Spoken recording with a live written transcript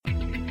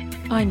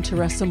I'm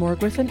Teresa Moore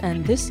Griffin,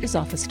 and this is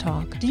Office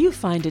Talk. Do you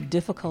find it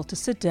difficult to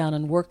sit down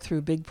and work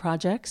through big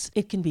projects?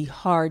 It can be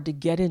hard to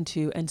get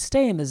into and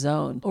stay in the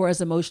zone, or as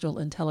emotional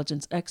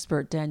intelligence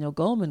expert Daniel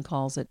Goleman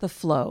calls it, the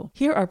flow.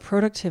 Here are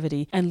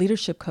productivity and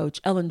leadership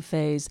coach Ellen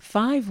Fay's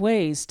 5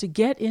 ways to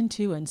get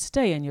into and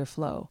stay in your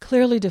flow.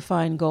 Clearly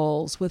define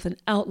goals with an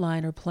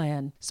outline or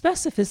plan.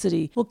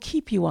 Specificity will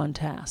keep you on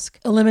task.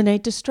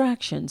 Eliminate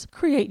distractions.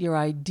 Create your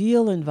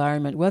ideal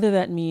environment, whether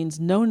that means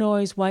no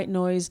noise, white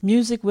noise,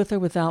 music with or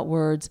without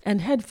words, and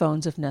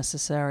headphones if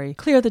necessary.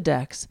 Clear the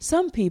decks.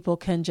 Some people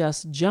can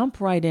just jump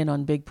right in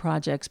on big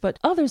projects, but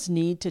others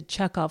need to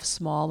check off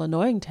small,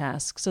 annoying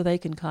tasks so they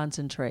can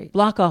concentrate.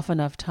 Block off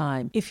enough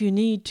time. If you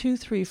need 2,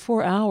 3,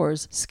 4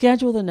 hours,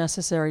 schedule the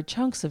necessary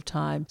chunks of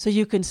time so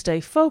you can stay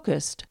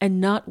focused and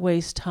not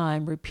waste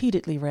time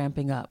repeatedly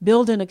ramping up.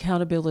 Build in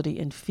accountability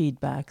and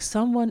feedback.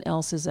 Someone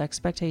else's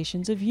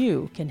expectations of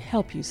you can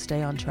help you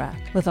stay on track.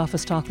 With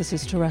Office Talk, this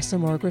is Teresa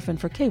Moore Griffin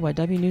for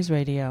KYW News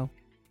Radio.